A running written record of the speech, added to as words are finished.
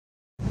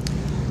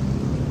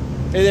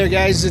Hey there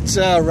guys, it's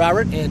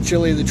Robert and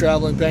Chili the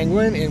Traveling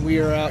Penguin, and we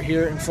are out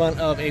here in front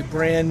of a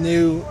brand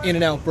new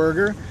In-N-Out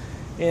Burger.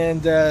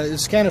 And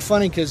it's kind of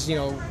funny because, you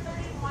know,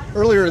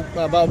 earlier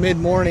about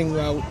mid-morning,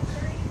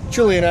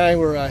 Chili and I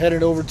were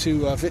headed over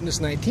to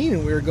Fitness 19,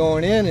 and we were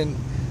going in, and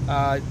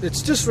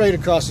it's just right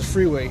across the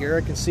freeway here.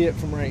 I can see it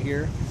from right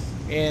here.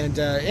 And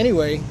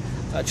anyway,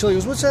 Chili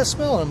goes, "What's that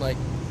smell?" And I'm like,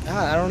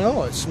 I don't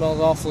know. It smells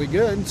awfully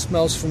good. It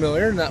smells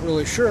familiar. Not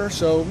really sure.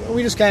 So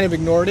we just kind of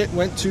ignored it.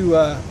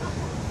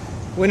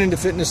 Went into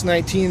Fitness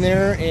 19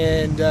 there,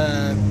 and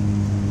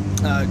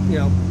you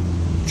know,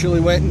 Chili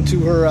went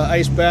into her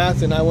ice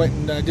bath, and I went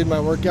and did my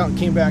workout and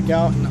came back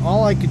out, and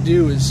all I could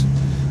do is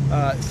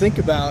think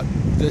about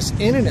this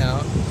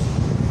In-N-Out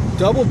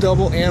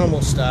double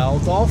animal style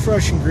with all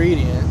fresh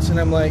ingredients, and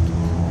I'm like,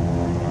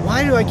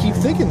 why do I keep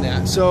thinking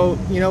that? So,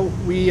 you know,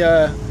 we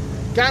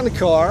got in the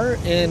car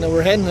and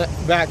we're heading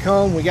back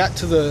home. We got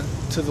to the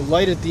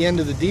light at the end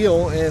of the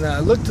deal, and I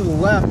looked to the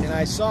left and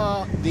I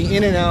saw the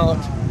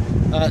In-N-Out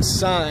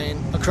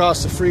sign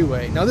across the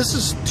freeway. Now this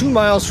is 2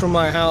 miles from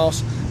my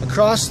house,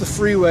 across the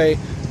freeway,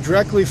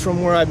 directly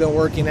from where I've been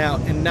working out,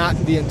 and not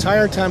the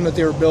entire time that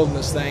they were building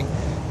this thing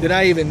did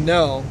I even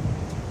know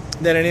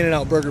that an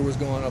In-N-Out Burger was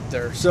going up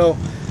there. So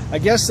I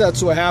guess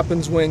that's what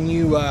happens when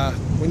you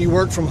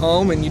work from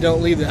home and you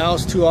don't leave the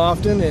house too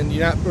often, and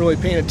you're not really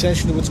paying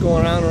attention to what's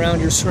going on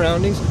around your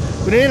surroundings.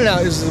 But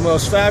In-N-Out is the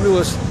most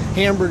fabulous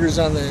hamburgers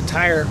on the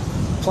entire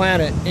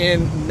planet,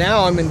 and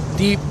now I'm in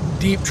deep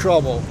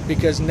trouble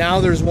because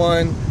now there's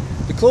one.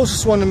 The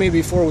closest one to me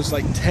before was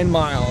like 10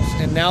 miles,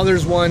 and now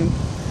there's one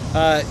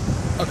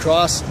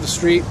across the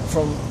street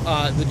from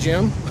the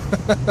gym.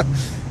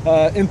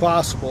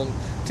 Impossible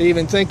to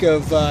even think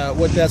of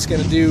what that's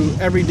going to do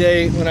every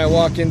day when I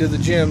walk into the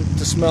gym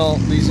to smell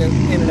these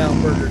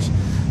In-N-Out burgers.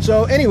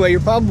 So anyway,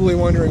 you're probably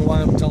wondering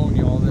why I'm telling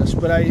you all this,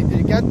 but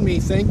it got me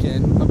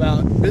thinking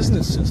about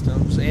business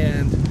systems,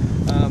 and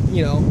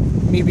you know,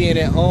 me being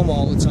at home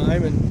all the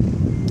time, and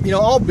you know,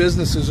 all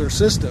businesses are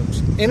systems.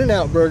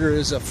 In-N-Out Burger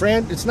is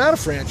it's not a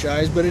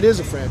franchise, but it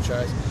is a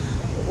franchise.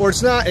 Or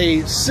it's not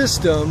a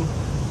system,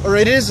 or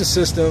it is a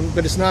system,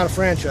 but it's not a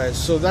franchise.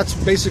 So that's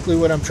basically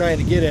what I'm trying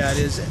to get at,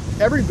 is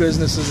every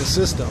business is a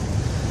system.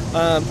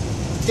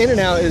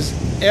 In-N-Out is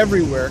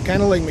everywhere,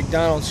 kind of like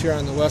McDonald's here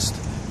on the West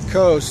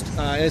Coast,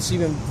 and it's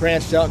even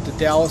branched out to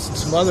Dallas and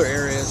some other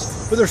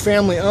areas, but they're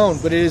family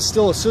owned, but it is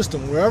still a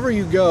system. Wherever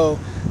you go,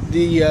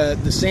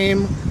 the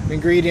same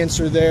ingredients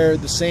are there,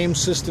 the same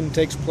system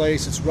takes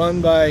place. It's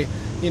run by,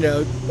 you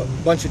know, a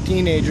bunch of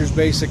teenagers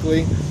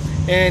basically,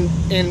 and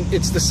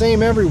it's the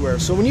same everywhere.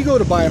 So when you go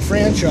to buy a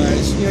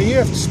franchise, you know, you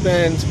have to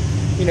spend,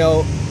 you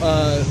know,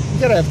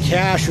 you gotta have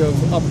cash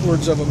of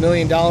upwards of $1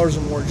 million or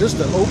more just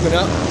to open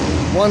up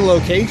one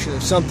location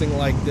of something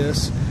like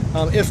this,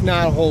 if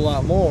not a whole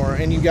lot more,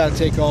 and you got to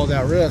take all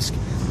that risk,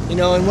 you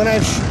know. And when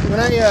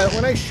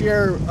I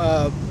share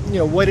you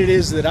know, what it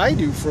is that I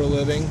do for a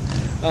living,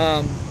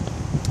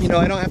 you know,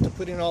 I don't have to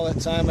put in all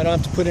that time, I don't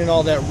have to put in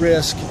all that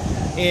risk,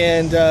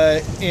 and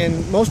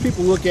most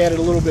people look at it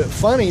a little bit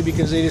funny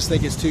because they just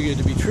think it's too good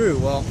to be true.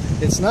 Well,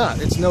 it's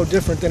not. It's no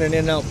different than an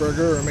In-N-Out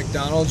Burger or a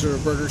McDonald's or a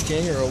Burger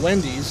King or a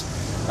Wendy's.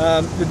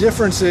 The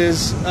difference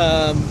is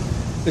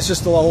it's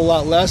just a whole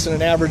lot less, and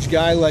an average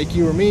guy like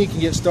you or me can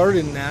get started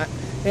in that.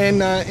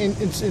 And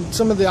in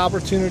some of the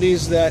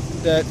opportunities that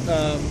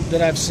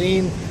I've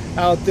seen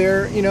out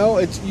there, you know,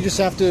 you just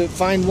have to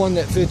find one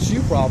that fits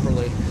you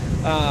properly.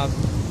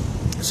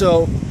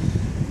 So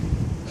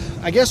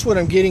I guess what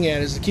I'm getting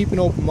at is to keep an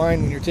open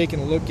mind when you're taking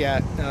a look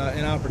at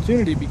an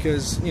opportunity,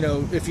 because, you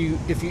know, if you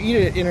eat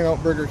an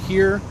In-N-Out Burger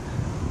here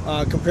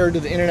compared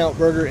to the In-N-Out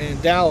Burger in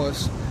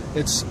Dallas,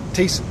 it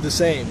tastes the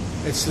same.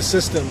 It's the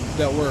system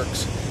that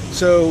works.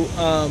 So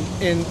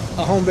in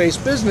a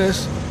home-based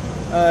business,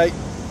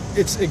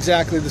 it's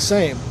exactly the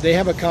same. They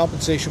have a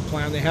compensation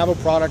plan, they have a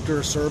product or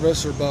a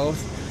service or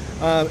both,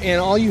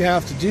 and all you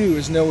have to do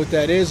is know what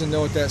that is and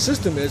know what that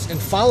system is and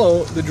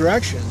follow the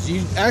directions.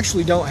 You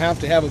actually don't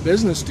have to have a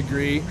business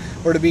degree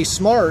or to be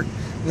smart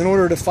in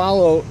order to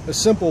follow a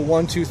simple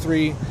 1, 2,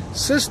 3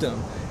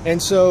 system.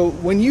 And so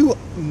when you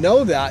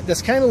know that,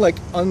 that's kind of like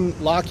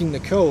unlocking the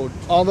code,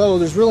 although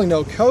there's really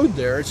no code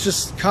there. It's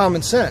just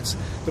common sense.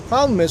 The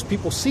problem is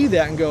people see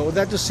that and go, well,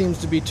 that just seems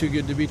to be too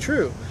good to be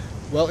true.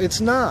 Well,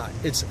 it's not.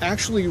 It's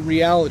actually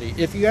reality.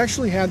 If you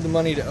actually had the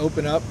money to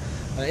open up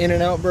an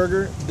In-N-Out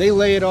Burger, they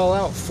lay it all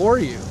out for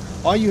you.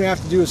 All you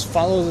have to do is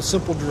follow the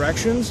simple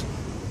directions,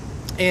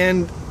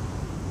 and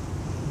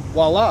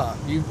voila.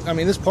 I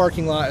mean, this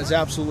parking lot is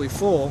absolutely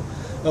full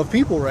of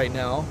people right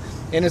now,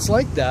 and it's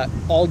like that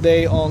all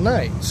day, all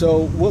night.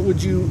 So what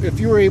would you, if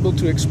you were able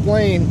to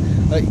explain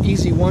an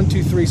easy 1,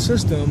 2, 3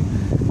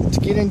 system to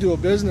get into a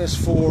business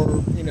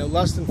for, you know,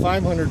 less than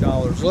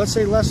 $500, let's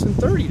say less than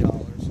 $30,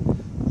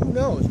 who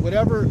knows,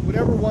 whatever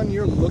one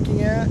you're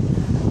looking at,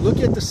 look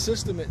at the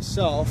system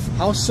itself,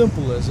 how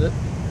simple is it,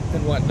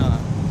 and whatnot.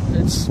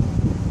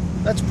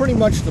 That's pretty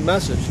much the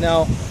message.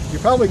 Now,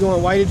 you're probably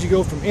going, why did you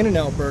go from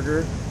In-N-Out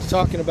Burger to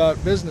talking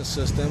about business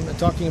system and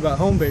talking about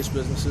home-based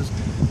businesses?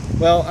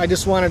 Well, I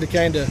just wanted to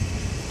kind of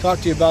talk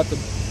to you about the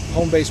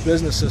home-based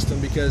business system,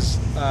 because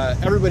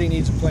everybody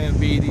needs a plan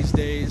B these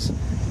days.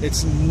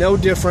 It's no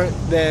different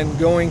than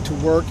going to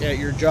work at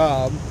your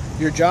job.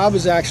 Your job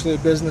is actually a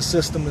business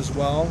system as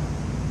well.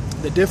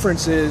 The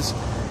difference is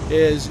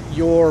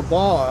your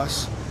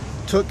boss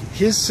took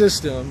his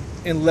system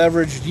and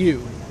leveraged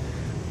you,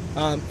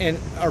 and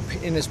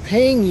is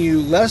paying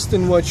you less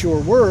than what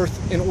you're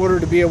worth in order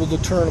to be able to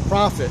turn a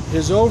profit,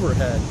 his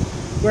overhead.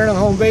 Where in a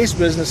home-based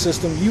business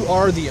system, you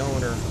are the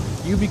owner.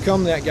 You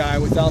become that guy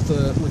without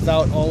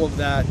all of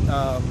that,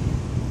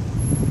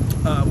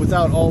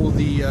 without all of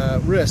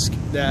the risk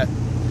that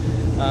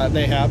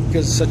they have,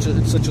 because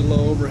it's such a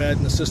low overhead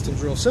and the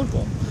system's real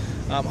simple.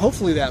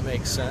 Hopefully that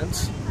makes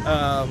sense.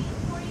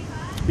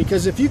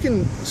 Because if you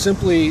can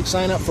simply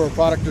sign up for a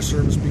product or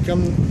service,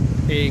 become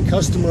a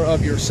customer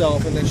of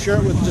yourself, and then share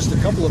it with just a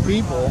couple of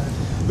people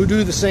who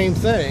do the same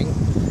thing,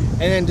 and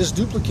then just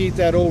duplicate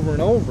that over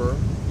and over,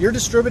 you're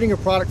distributing a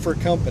product for a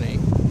company,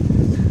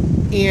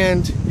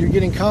 and you're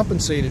getting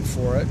compensated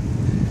for it.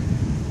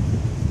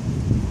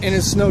 And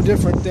it's no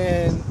different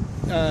than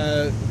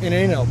an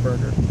In-N-Out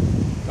burger,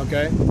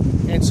 okay?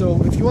 And so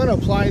if you want to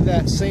apply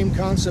that same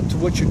concept to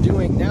what you're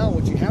doing now,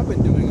 what you have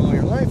been doing all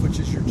your life, which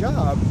is your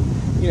job,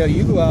 you know,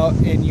 you go out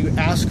and you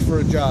ask for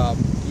a job.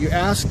 You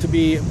ask to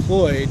be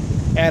employed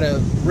at a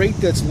rate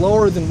that's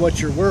lower than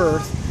what you're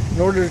worth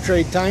in order to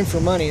trade time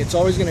for money. It's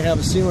always going to have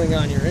a ceiling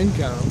on your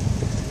income.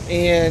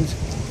 And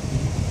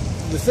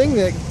the thing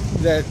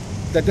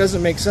that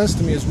doesn't make sense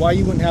to me is why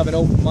you wouldn't have an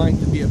open mind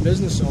to be a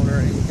business owner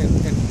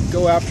and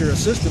go after a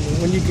system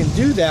when you can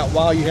do that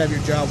while you have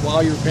your job,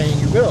 while you're paying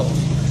your bills.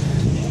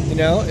 You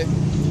know,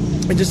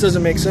 it just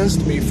doesn't make sense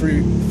to me for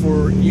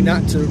you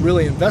not to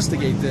really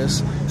investigate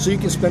this, so you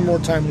can spend more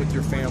time with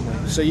your family,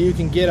 so you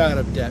can get out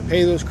of debt,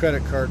 pay those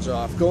credit cards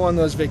off, go on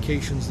those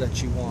vacations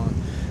that you want.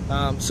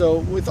 So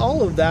with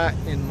all of that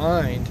in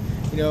mind,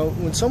 you know,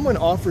 when someone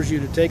offers you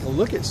to take a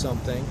look at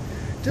something,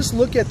 just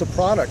look at the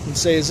product and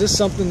say, is this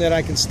something that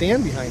I can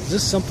stand behind? Is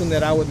this something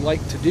that I would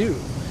like to do?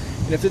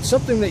 And if it's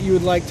something that you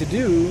would like to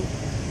do,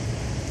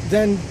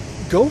 then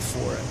go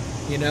for it.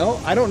 You know,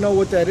 I don't know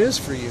what that is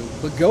for you,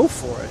 but go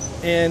for it.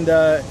 And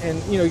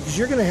you know, because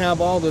you're going to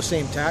have all the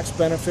same tax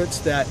benefits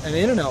that an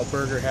In-N-Out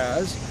burger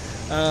has.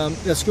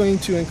 That's going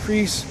to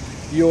increase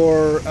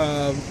your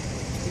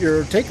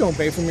take-home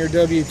pay from your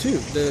W-2.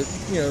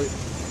 You know,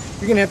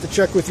 you're going to have to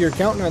check with your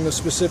accountant on the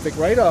specific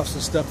write-offs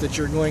and stuff that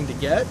you're going to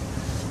get.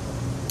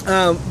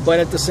 But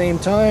at the same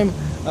time,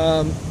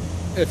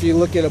 if you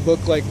look at a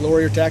book like Lower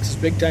Your Taxes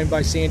Big Time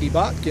by Sandy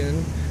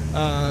Botkin,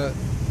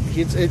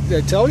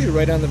 it tells you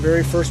right on the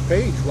very first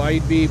page why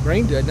you'd be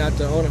brain dead not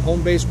to own a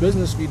home-based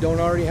business if you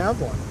don't already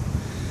have one.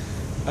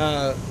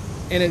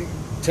 And it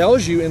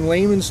tells you in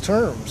layman's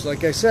terms,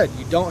 like I said,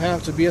 you don't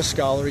have to be a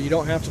scholar, you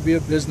don't have to be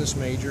a business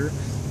major.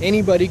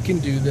 Anybody can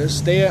do this.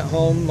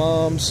 Stay-at-home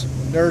moms,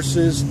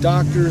 nurses,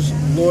 doctors,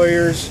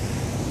 lawyers,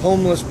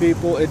 homeless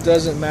people, it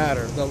doesn't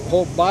matter. The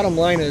whole bottom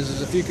line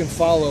is if you can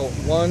follow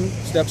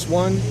steps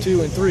 1,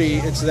 2, and 3,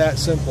 it's that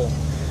simple.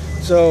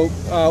 So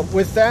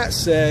with that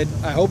said,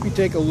 I hope you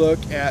take a look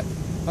at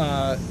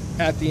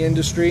the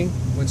industry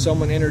when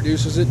someone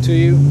introduces it to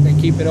you,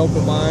 and keep an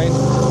open mind.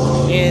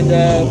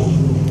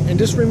 And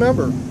just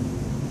remember,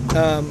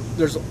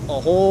 there's a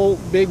whole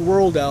big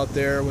world out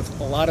there with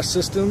a lot of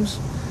systems,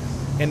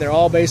 and they're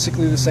all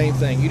basically the same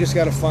thing. You just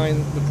got to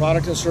find the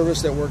product and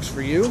service that works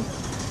for you,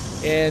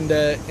 and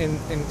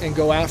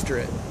go after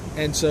it.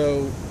 And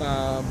so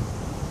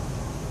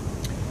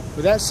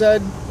with that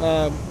said,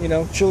 you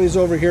know, Chili's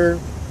over here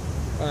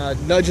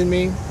nudging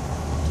me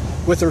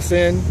with her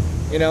fin,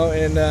 you know,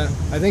 and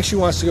I think she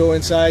wants to go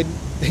inside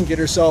and get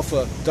herself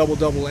a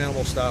double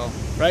animal style,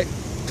 right?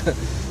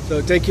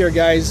 So take care,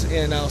 guys,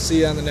 and I'll see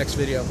you on the next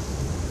video.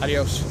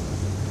 Adios.